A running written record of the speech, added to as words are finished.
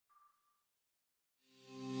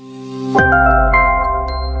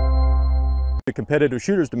competitive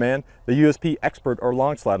shooters demand, the USP Expert or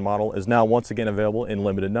long slide model is now once again available in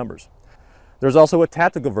limited numbers. There's also a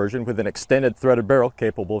tactical version with an extended threaded barrel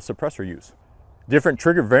capable of suppressor use. Different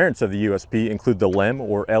trigger variants of the USP include the LEM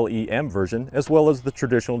or LEM version, as well as the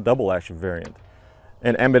traditional double action variant.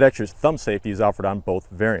 And ambidextrous thumb safety is offered on both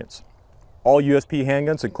variants. All USP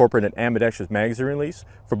handguns incorporate an ambidextrous magazine release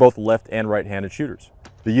for both left and right-handed shooters.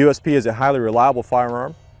 The USP is a highly reliable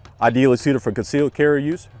firearm, ideally suited for concealed carry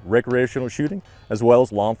use, recreational shooting, as well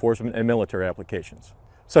as law enforcement and military applications.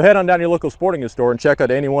 So head on down to your local sporting goods store and check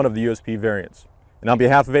out any one of the USP variants. And on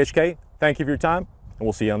behalf of HK, thank you for your time, and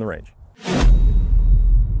we'll see you on the range.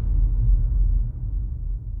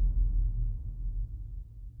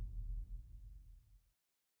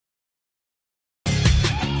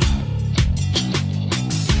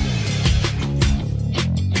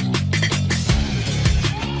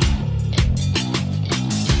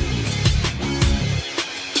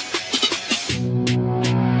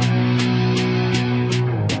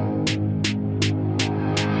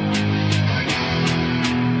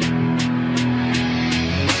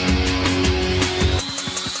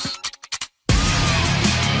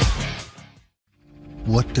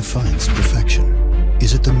 What defines perfection?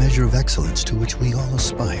 Is it the measure of excellence to which we all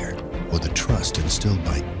aspire, or the trust instilled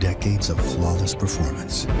by decades of flawless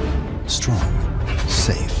performance? Strong,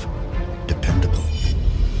 safe, dependable.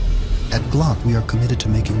 At GLOCK, we are committed to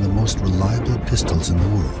making the most reliable pistols in the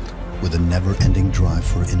world, with a never-ending drive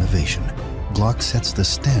for innovation. GLOCK sets the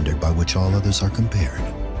standard by which all others are compared.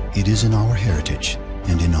 It is in our heritage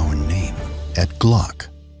and in our name. At GLOCK,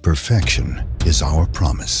 perfection is our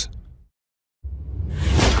promise.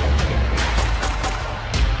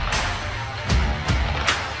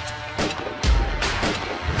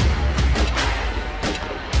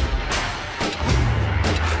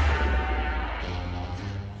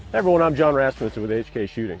 Hey everyone, I'm John Rasmussen with HK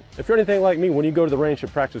Shooting. If you're anything like me, when you go to the range to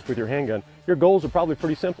practice with your handgun, your goals are probably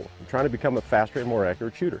pretty simple. You're trying to become a faster and more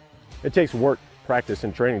accurate shooter. It takes work, practice,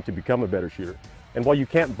 and training to become a better shooter. And while you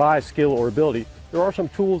can't buy skill or ability, there are some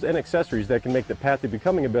tools and accessories that can make the path to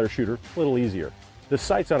becoming a better shooter a little easier. The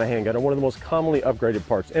sights on a handgun are one of the most commonly upgraded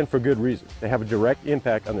parts, and for good reason. They have a direct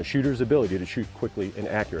impact on the shooter's ability to shoot quickly and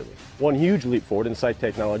accurately. One huge leap forward in sight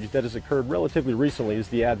technology that has occurred relatively recently is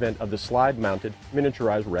the advent of the slide-mounted,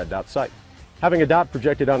 miniaturized red dot sight. Having a dot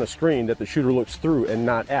projected on a screen that the shooter looks through and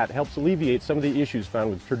not at helps alleviate some of the issues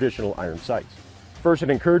found with traditional iron sights. First,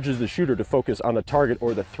 it encourages the shooter to focus on the target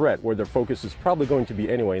or the threat where their focus is probably going to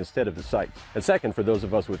be anyway instead of the sights. And second, for those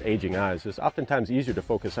of us with aging eyes, it's oftentimes easier to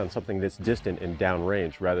focus on something that's distant and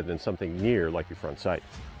downrange rather than something near like your front sight.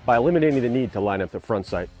 By eliminating the need to line up the front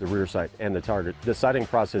sight, the rear sight, and the target, the sighting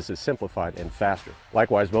process is simplified and faster.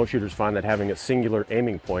 Likewise, most shooters find that having a singular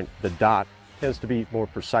aiming point, the dot, tends to be more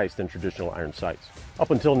precise than traditional iron sights.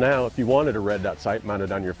 Up until now, if you wanted a red dot sight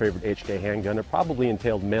mounted on your favorite HK handgun, it probably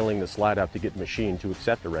entailed mailing the slide out to get machined to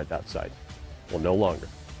accept a red dot sight. Well, no longer.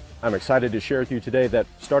 I'm excited to share with you today that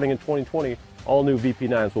starting in 2020, all new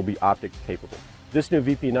VP9s will be optic capable. This new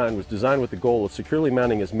VP9 was designed with the goal of securely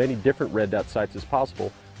mounting as many different red dot sights as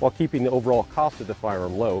possible while keeping the overall cost of the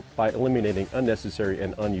firearm low by eliminating unnecessary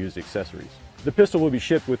and unused accessories. The pistol will be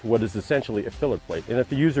shipped with what is essentially a filler plate, and if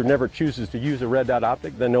the user never chooses to use a red dot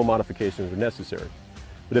optic, then no modifications are necessary.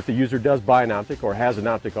 But if the user does buy an optic or has an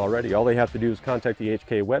optic already, all they have to do is contact the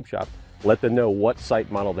HK web shop, let them know what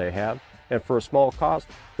sight model they have, and for a small cost,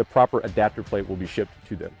 the proper adapter plate will be shipped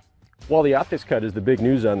to them. While the optics cut is the big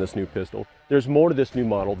news on this new pistol, there's more to this new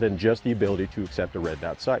model than just the ability to accept a red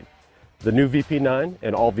dot sight. The new VP9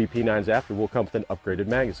 and all VP9s after will come with an upgraded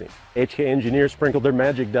magazine. HK engineers sprinkled their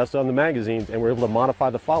magic dust on the magazines and were able to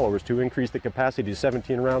modify the followers to increase the capacity to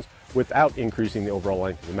 17 rounds without increasing the overall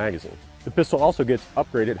length of the magazine. The pistol also gets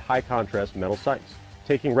upgraded high contrast metal sights.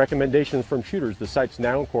 Taking recommendations from shooters, the sights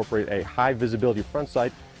now incorporate a high visibility front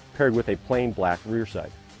sight paired with a plain black rear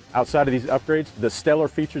sight. Outside of these upgrades, the stellar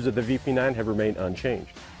features of the VP9 have remained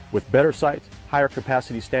unchanged. With better sights, higher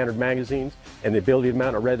capacity standard magazines, and the ability to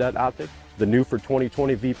mount a red dot optic, the new for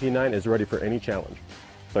 2020 VP9 is ready for any challenge.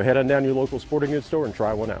 So head on down to your local sporting goods store and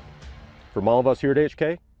try one out. From all of us here at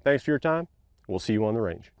HK, thanks for your time. We'll see you on the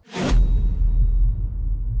range.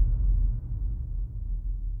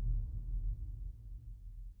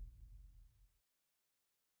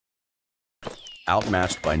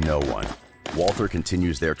 Outmatched by no one, Walther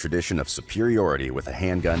continues their tradition of superiority with a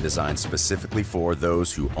handgun designed specifically for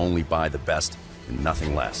those who only buy the best and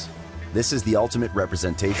nothing less. This is the ultimate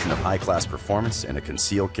representation of high-class performance in a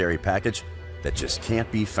concealed carry package that just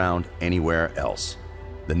can't be found anywhere else.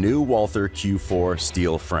 The new Walther Q4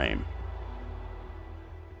 steel frame.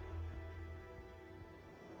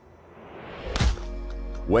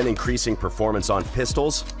 When increasing performance on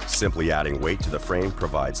pistols, simply adding weight to the frame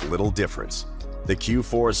provides little difference. The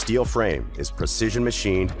Q4 steel frame is precision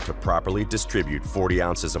machined to properly distribute 40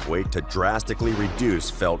 ounces of weight to drastically reduce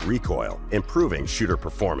felt recoil, improving shooter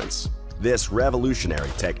performance. This revolutionary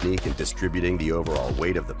technique in distributing the overall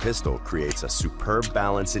weight of the pistol creates a superb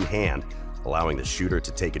balance in hand, allowing the shooter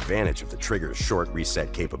to take advantage of the trigger's short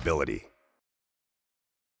reset capability.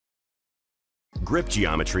 Grip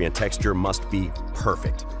geometry and texture must be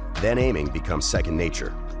perfect, then aiming becomes second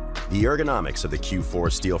nature. The ergonomics of the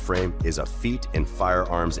Q4 steel frame is a feat in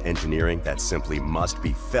firearms engineering that simply must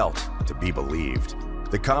be felt to be believed.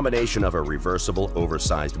 The combination of a reversible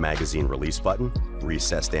oversized magazine release button,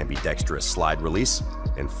 recessed ambidextrous slide release,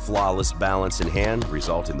 and flawless balance in hand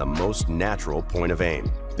result in the most natural point of aim.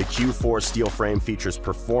 The Q4 steel frame features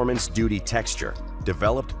performance duty texture,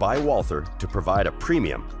 developed by Walther to provide a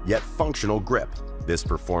premium yet functional grip. This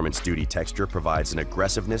performance duty texture provides an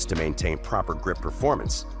aggressiveness to maintain proper grip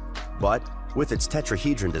performance. But with its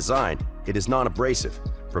tetrahedron design, it is non-abrasive,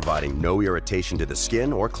 providing no irritation to the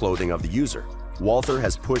skin or clothing of the user. Walther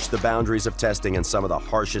has pushed the boundaries of testing in some of the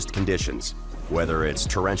harshest conditions, whether it's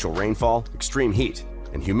torrential rainfall, extreme heat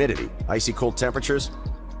and humidity, icy cold temperatures,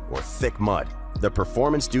 or thick mud. The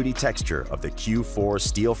performance duty texture of the Q4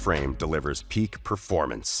 steel frame delivers peak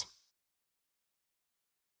performance.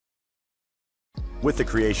 With the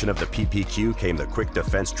creation of the PPQ came the quick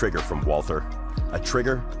defense trigger from Walther, a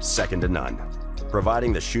trigger second to none,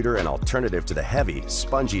 providing the shooter an alternative to the heavy,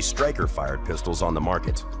 spongy striker-fired pistols on the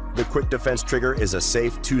market. The quick defense trigger is a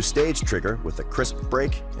safe two-stage trigger with a crisp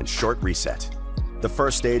break and short reset. The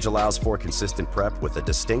first stage allows for consistent prep with a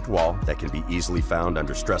distinct wall that can be easily found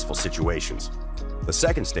under stressful situations. The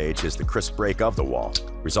second stage is the crisp break of the wall,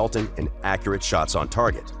 resulting in accurate shots on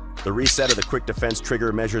target. The reset of the quick defense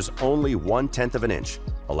trigger measures only 1/10 of an inch,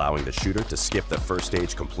 allowing the shooter to skip the first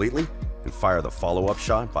stage completely and fire the follow-up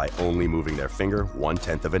shot by only moving their finger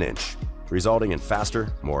 1/10 of an inch, resulting in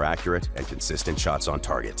faster, more accurate, and consistent shots on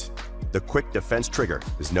target. The quick defense trigger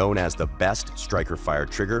is known as the best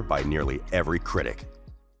striker-fired trigger by nearly every critic.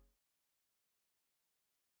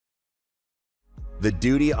 The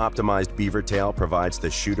duty-optimized beaver tail provides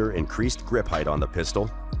the shooter increased grip height on the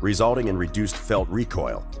pistol, resulting in reduced felt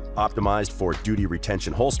recoil, optimized for duty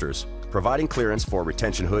retention holsters, providing clearance for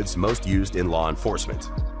retention hoods most used in law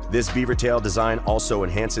enforcement. This beaver tail design also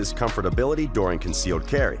enhances comfortability during concealed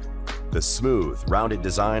carry. The smooth, rounded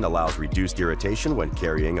design allows reduced irritation when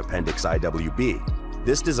carrying Appendix IWB.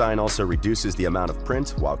 This design also reduces the amount of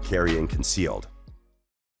print while carrying concealed.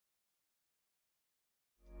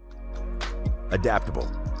 Adaptable,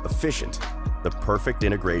 efficient, the perfect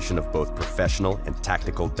integration of both professional and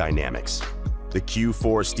tactical dynamics. The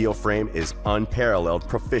Q4 steel frame is unparalleled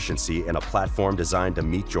proficiency in a platform designed to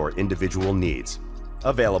meet your individual needs.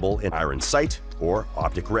 Available in iron sight or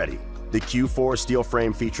optic ready. The Q4 steel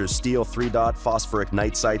frame features steel 3-dot phosphoric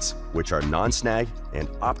night sights, which are non-snag and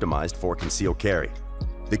optimized for concealed carry.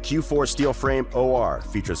 The Q4 steel frame OR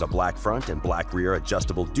features a black front and black rear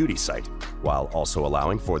adjustable duty sight, while also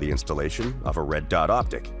allowing for the installation of a red dot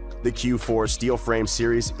optic. The Q4 steel frame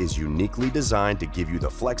series is uniquely designed to give you the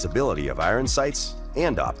flexibility of iron sights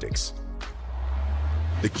and optics.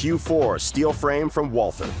 The Q4 steel frame from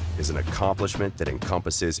Walther is an accomplishment that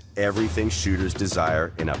encompasses everything shooters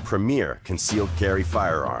desire in a premier concealed carry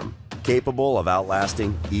firearm, capable of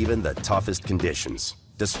outlasting even the toughest conditions.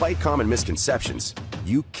 Despite common misconceptions,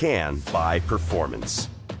 you can buy performance.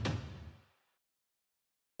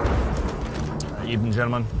 Evening,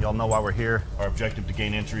 gentlemen. Y'all know why we're here. Our objective to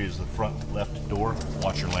gain entry is the front left door.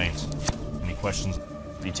 Watch your lanes. Any questions?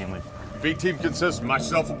 B-team lead. B-team consists of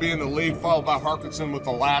myself will be in the lead, followed by Harkinson with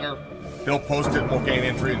the ladder. He'll post it and we'll gain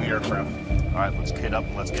entry in the aircraft. All right, let's kit up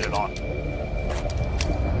and let's get it on.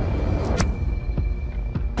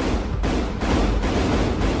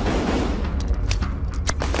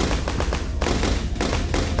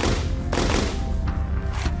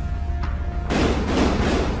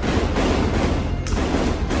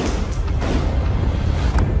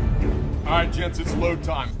 All right, gents, it's load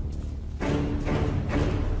time.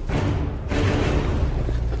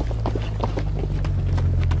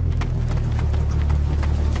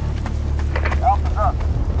 Alpha's up.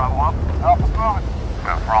 Bravo up. Alpha's moving.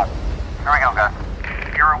 Go front. Here we go, guys.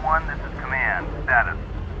 Sierra 1, this is command. Status.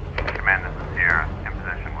 Command, this is Sierra. In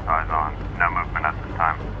position with eyes on. No movement at this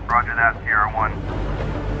time. Roger that, Sierra 1.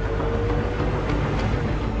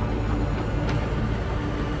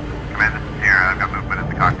 Command, this is Sierra. I've got movement in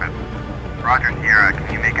the cockpit. Roger, Sierra,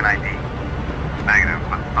 can you make an ID? Negative,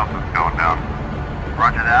 but something's going down.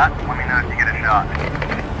 Roger that. Let me know if you get a shot.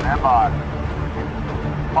 Stand by.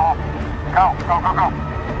 Off. Go, go, go, go.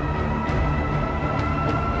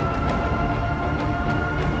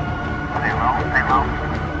 Stay low.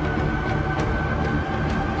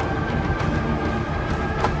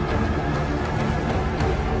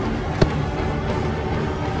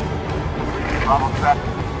 Level set.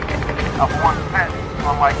 Up 110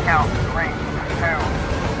 on my count. 3, 2,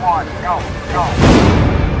 1, go.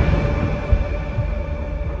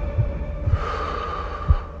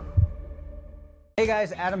 Hey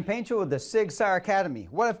guys, Adam Painter with the SIG Sauer Academy.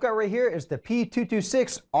 What I've got right here is the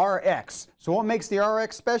P226 RX. So what makes the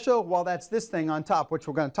RX special? Well, that's this thing on top, which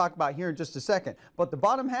we're going to talk about here in just a second. But the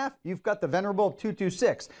bottom half, you've got the venerable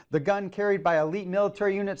 226, the gun carried by elite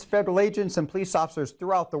military units, federal agents, and police officers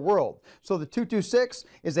throughout the world. So the 226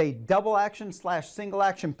 is a double action / single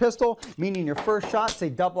action pistol, meaning your first shot's a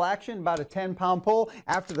double action, about a 10-pound pull.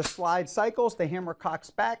 After the slide cycles, the hammer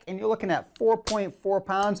cocks back, and you're looking at 4.4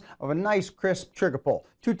 pounds of a nice crisp trigger pull.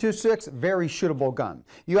 226, very shootable gun.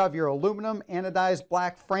 You have your aluminum anodized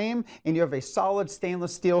black frame, and you have a solid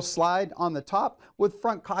stainless steel slide on the top with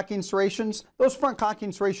front cocking serrations. Those front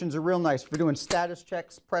cocking serrations are real nice for doing status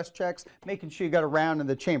checks, press checks, making sure you got a round in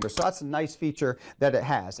the chamber. So that's a nice feature that it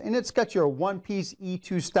has. And it's got your one-piece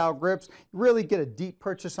E2 style grips. You really get a deep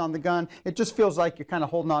purchase on the gun. It just feels like you're kind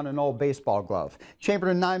of holding on an old baseball glove.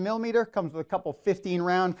 Chambered in 9mm, comes with a couple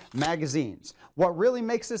 15-round magazines. What really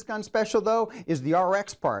makes this gun special, though, is the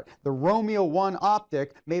RX part, the Romeo 1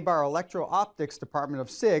 optic made by our electro-optics department of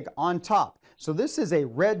SIG on top. So this is a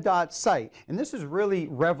red dot sight, and this is really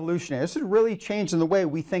revolutionary. This is really changing the way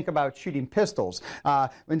we think about shooting pistols.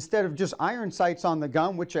 Instead of just iron sights on the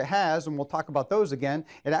gun, which it has, and we'll talk about those again,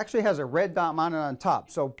 it actually has a red dot mounted on top.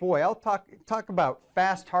 So boy, I'll talk about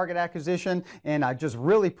fast target acquisition and just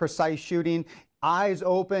really precise shooting. Eyes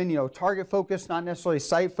open, you know, target focus, not necessarily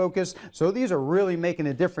sight focus. So these are really making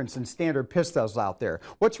a difference in standard pistols out there.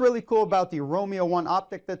 What's really cool about the Romeo 1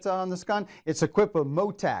 optic that's on this gun, it's equipped with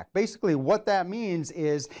MOTAC. Basically what that means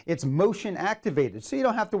is it's motion activated. So you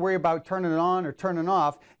don't have to worry about turning it on or turning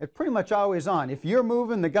off. It's pretty much always on. If you're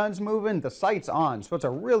moving, the gun's moving, the sight's on. So it's a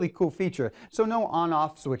really cool feature. So no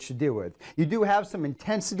on-off switch to deal with. You do have some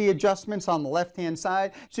intensity adjustments on the left-hand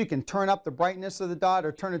side, so you can turn up the brightness of the dot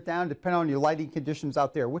or turn it down depending on your lighting conditions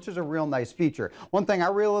out there, which is a real nice feature. One thing I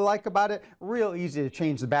really like about it, real easy to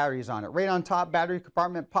change the batteries on it. Right on top, battery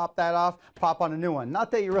compartment, pop that off, pop on a new one.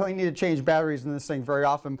 Not that you really need to change batteries in this thing very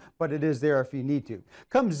often, but it is there if you need to.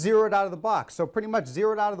 Comes zeroed out of the box, so pretty much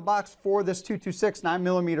zeroed out of the box for this 226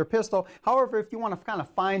 9mm pistol. However, if you want to kind of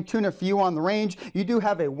fine tune it for you on the range, you do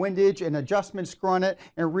have a windage and adjustment screw on it,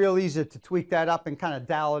 and real easy to tweak that up and kind of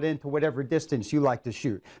dial it into whatever distance you like to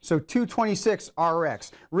shoot. So 226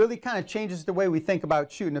 RX really kind of changes the way we think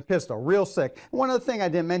about shooting a pistol. Real sick. One other thing I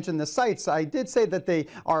didn't mention, the sights. I did say that they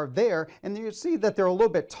are there, and you see that they're a little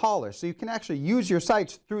bit taller, so you can actually use your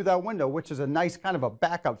sights through that window, which is a nice kind of a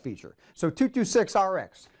backup feature. So 226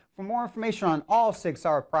 RX. For more information on all SIG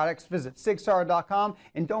Sauer products, visit sigsauer.com,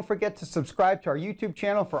 and don't forget to subscribe to our YouTube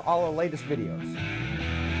channel for all our latest videos.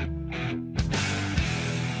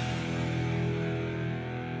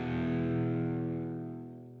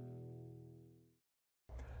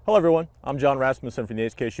 Hello everyone, I'm John Rasmussen from the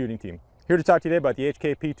HK Shooting Team, here to talk to you today about the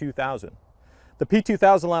HK P2000. The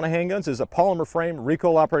P2000 line of handguns is a polymer frame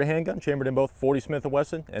recoil operated handgun chambered in both 40 Smith &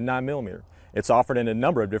 Wesson and 9mm. It's offered in a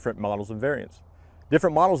number of different models and variants.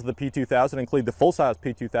 Different models of the P2000 include the full-size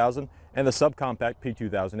P2000 and the subcompact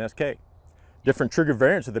P2000 SK. Different trigger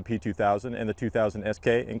variants of the P2000 and the 2000 SK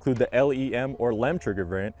include the LEM or LEM trigger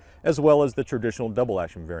variant, as well as the traditional double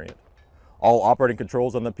action variant. All operating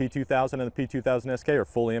controls on the P2000 and the P2000 SK are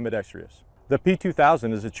fully ambidextrous. The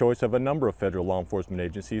P2000 is a choice of a number of federal law enforcement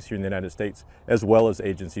agencies here in the United States, as well as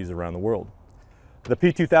agencies around the world. The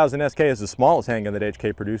P2000 SK is the smallest handgun that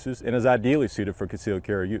HK produces and is ideally suited for concealed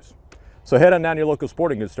carry use. So head on down to your local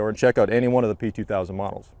sporting goods store and check out any one of the P2000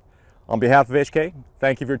 models. On behalf of HK,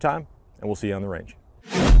 thank you for your time, and we'll see you on the range.